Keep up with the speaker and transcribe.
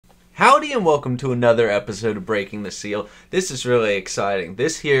Howdy and welcome to another episode of Breaking the Seal. This is really exciting.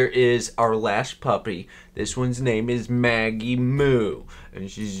 This here is our last puppy. This one's name is Maggie Moo. And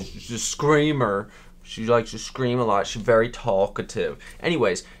she's a screamer. She likes to scream a lot. She's very talkative.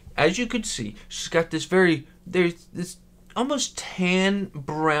 Anyways, as you could see, she's got this there's this almost tan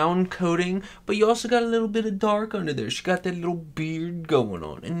brown coating, but you also got a little bit of dark under there. She got that little beard going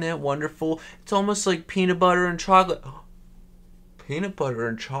on. Isn't that wonderful? It's almost like peanut butter and chocolate. Peanut butter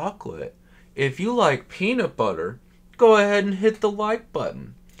and chocolate. If you like peanut butter, go ahead and hit the like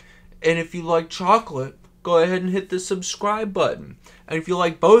button. And if you like chocolate, go ahead and hit the subscribe button. And if you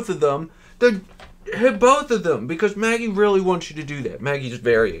like both of them, then hit both of them, because Maggie really wants you to do that. Maggie's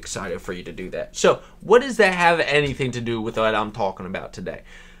very excited for you to do that. So, what does that have anything to do with what I'm talking about today?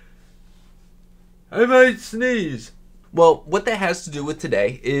 I might sneeze. Well, what that has to do with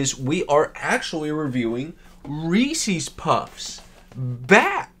today is we are actually reviewing Reese's Puffs.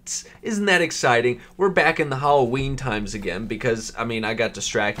 Bats! Isn't that exciting? We're back in the Halloween times again because, I got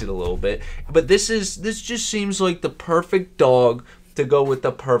distracted a little bit. But this just seems like the perfect dog to go with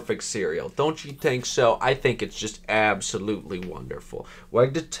the perfect cereal. Don't you think so? I think it's just absolutely wonderful.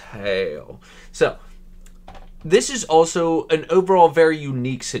 Wag the tail. So, this is also an overall very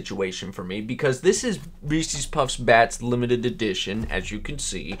unique situation for me because this is Reese's Puffs Bats limited edition, as you can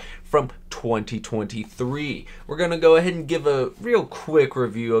see, from 2023. We're going to go ahead and give a real quick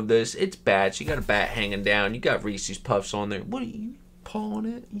review of this. It's bats. You got a bat hanging down. You got Reese's Puffs on there. What are you pawing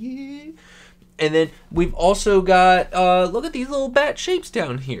it? Yeah. And then we've also got, look at these little bat shapes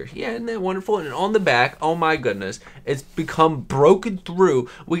down here. Yeah, isn't that wonderful? And on the back, oh my goodness, it's become broken through.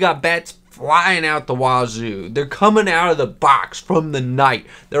 We got bats flying out the wazoo. They're coming out of the box from the night.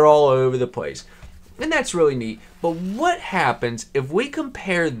 They're all over the place. And that's really neat. But what happens if we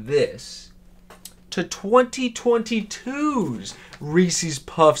compare this to 2022's Reese's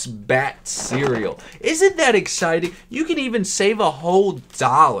Puffs Bat cereal? Isn't that exciting? You can even save a whole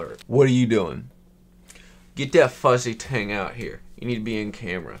 $1. What are you doing? Get that fuzzy thing out here. You need to be in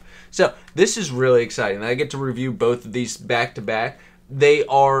camera. So, this is really exciting. I get to review both of these back to back. They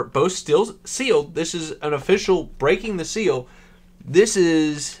are both still sealed. This is an official breaking the seal.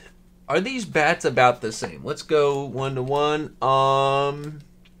 Are these bats about the same? Let's go 1 to 1.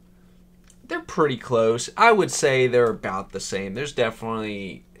 They're pretty close. I would say they're about the same. There's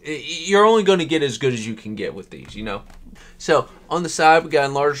definitely, you're only going to get as good as you can get with these, you know. So, on the side, we got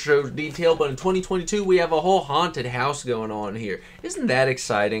enlarged show detail, but in 2022, we have a whole haunted house going on here. Isn't that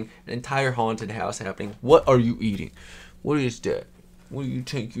exciting? An entire haunted house happening. What are you eating? What is that? What do you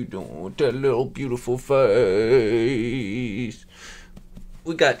think you're doing with that little beautiful face?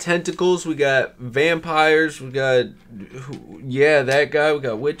 We got tentacles, we got vampires, we got, yeah, that guy, we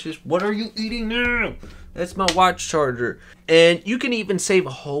got witches. What are you eating now? That's my watch charger. And you can even save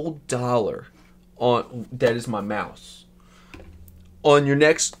a whole $1 on, that is my mouse, on your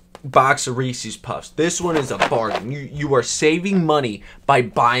next box of Reese's Puffs. This one is a bargain. You are saving money by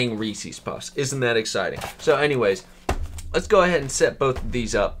buying Reese's Puffs. Isn't that exciting? So anyways, let's go ahead and set both of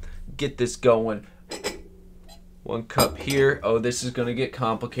these up. Get this going. 1 cup here. Oh, this is going to get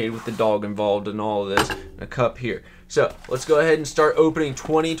complicated with the dog involved in all of this. A cup here. So, let's go ahead and start opening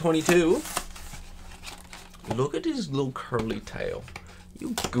 2022. Look at his little curly tail.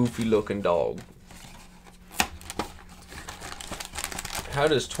 You goofy looking dog. How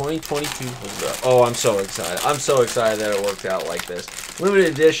does 2022 hold up? Oh, I'm so excited. I'm so excited that it worked out like this. Limited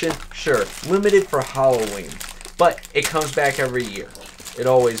edition, sure. Limited for Halloween. But it comes back every year. It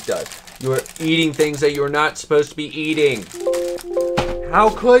always does. You are eating things that you're not supposed to be eating. How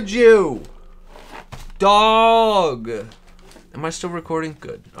could you? Dog. Am I still recording?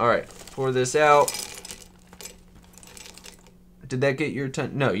 Good. Alright. Pour this out. Did that get your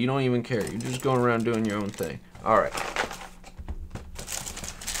attention? No, you don't even care. You're just going around doing your own thing. Alright.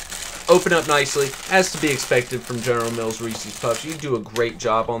 Open up nicely, as to be expected from General Mills Reese's Puffs. You do a great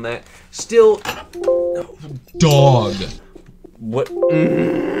job on that. Still, dog. What?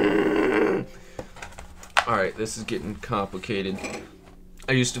 All right, this is getting complicated.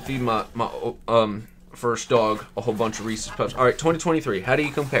 I used to feed my first dog a whole bunch of Reese's Puffs. All right, 2023. How do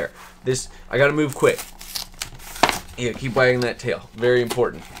you compare? This, I gotta move quick. Yeah, keep wagging that tail. Very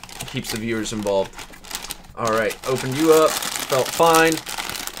important. It keeps the viewers involved. All right, opened you up. Felt fine.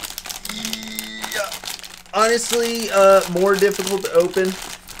 Honestly, more difficult to open,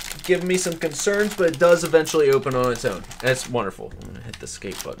 giving me some concerns, but it does eventually open on its own. That's wonderful. I'm gonna hit the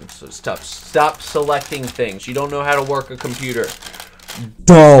escape button, so stop selecting things. You don't know how to work a computer.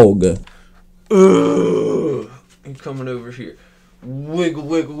 Dog. Ugh. I'm coming over here. Wiggle,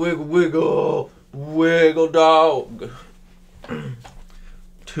 wiggle, wiggle, wiggle. Wiggle, dog.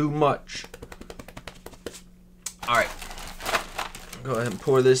 too much. All right. Go ahead and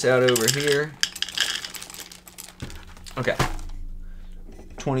pour this out over here. Okay.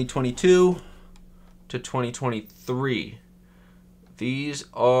 2022 to 2023. These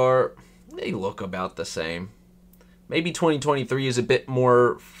are, they look about the same. Maybe 2023 is a bit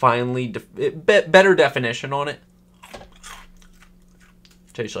more finely, better definition on it.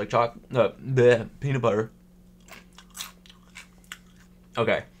 Tastes like chocolate, peanut butter.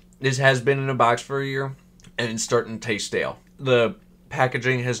 Okay, this has been in a box for a year, and it's starting to taste stale. The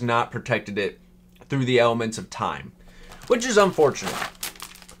packaging has not protected it through the elements of time, which is unfortunate.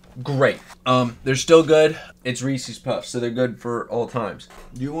 Great. They're still good. It's Reese's Puffs, so they're good for all times.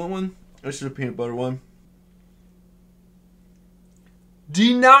 Do you want one? This is a peanut butter one.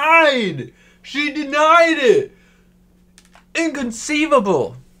 Denied! She denied it!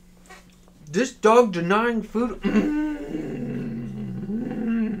 Inconceivable! This dog denying food.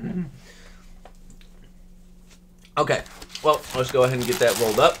 Okay, well, let's go ahead and get that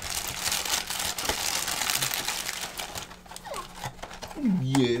rolled up.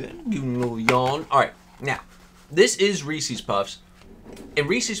 Yeah, give him a little yawn. Alright, now, this is Reese's Puffs, and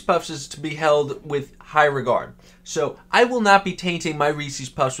Reese's Puffs is to be held with high regard. So, I will not be tainting my Reese's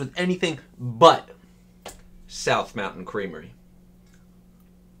Puffs with anything but South Mountain Creamery.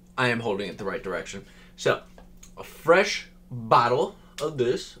 I am holding it the right direction. So, a fresh bottle of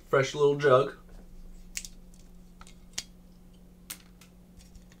this, fresh little jug.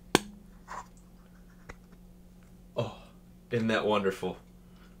 Oh, isn't that wonderful?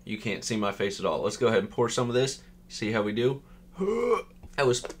 You can't see my face at all. Let's go ahead and pour some of this. See how we do? That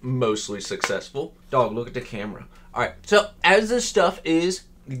was mostly successful. Dog, look at the camera. All right, so as this stuff is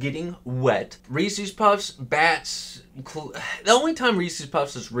getting wet, Reese's Puffs, Bats, the only time Reese's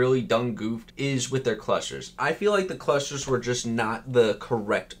Puffs is really done goofed is with their clusters. I feel like the clusters were just not the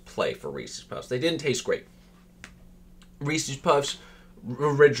correct play for Reese's Puffs. They didn't taste great. Reese's Puffs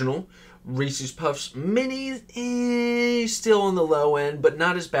Original, Reese's Puffs Minis, still on the low end, but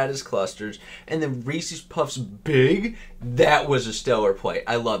not as bad as clusters. And then Reese's Puffs Big, that was a stellar play.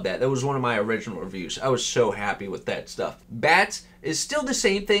 I love that. That was one of my original reviews. I was so happy with that stuff. Bats is still the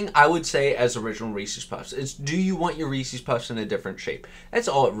same thing, I would say, as original Reese's Puffs. It's, do you want your Reese's Puffs in a different shape? That's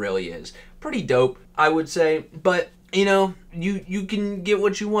all it really is. Pretty dope, I would say, but you know, you can get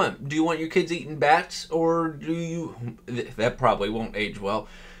what you want. Do you want your kids eating bats, or do you, that probably won't age well,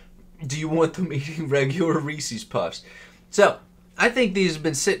 do you want them eating regular Reese's Puffs? So, I think these have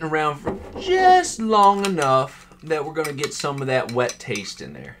been sitting around for just long enough that we're going to get some of that wet taste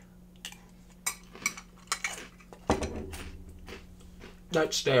in there.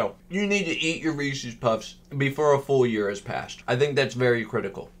 That's stale. You need to eat your Reese's Puffs before a full year has passed. I think that's very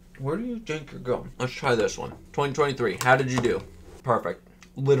critical. Where do you think you're going? Let's try this one. 2023. How did you do? Perfect.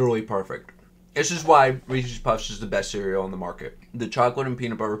 Literally perfect. This is why Reese's Puffs is the best cereal on the market. The chocolate and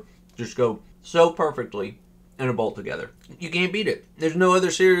peanut butter just go so perfectly in a bowl together. You can't beat it. There's no other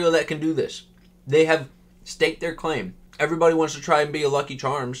cereal that can do this. They have staked their claim. Everybody wants to try and be a Lucky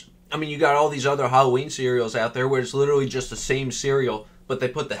Charms. I mean, you got all these other Halloween cereals out there where it's literally just the same cereal, but they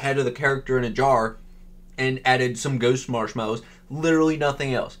put the head of the character in a jar and added some ghost marshmallows. Literally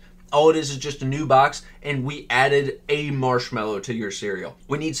nothing else. All it is just a new box, and we added a marshmallow to your cereal.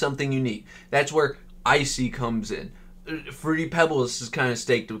 We need something unique. That's where Icy comes in. Fruity Pebbles is kind of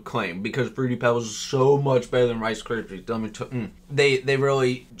staked with claim because Fruity Pebbles is so much better than Rice Krispies. They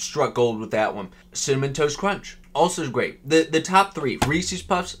really struck gold with that one. Cinnamon Toast Crunch, also great. The top three, Reese's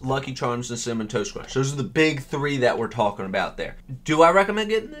Puffs, Lucky Charms, and Cinnamon Toast Crunch. Those are the big three that we're talking about there. Do I recommend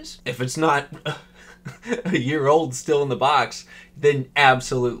getting this? If it's not a year old still in the box, then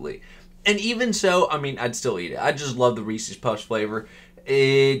absolutely. And even so, I mean, I'd still eat it. I just love the Reese's Puffs flavor.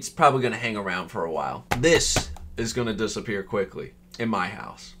 It's probably going to hang around for a while. This is going to disappear quickly in my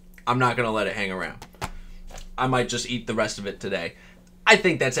house. I'm not going to let it hang around. I might just eat the rest of it today. I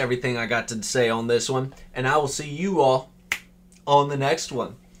think that's everything I got to say on this one, and I will see you all on the next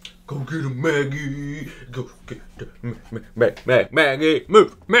one. Go get a Maggie. Go get a Maggie.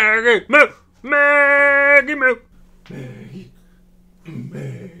 Move. Maggie, move. Maggie, move. Maggie.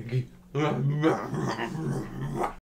 Maggie.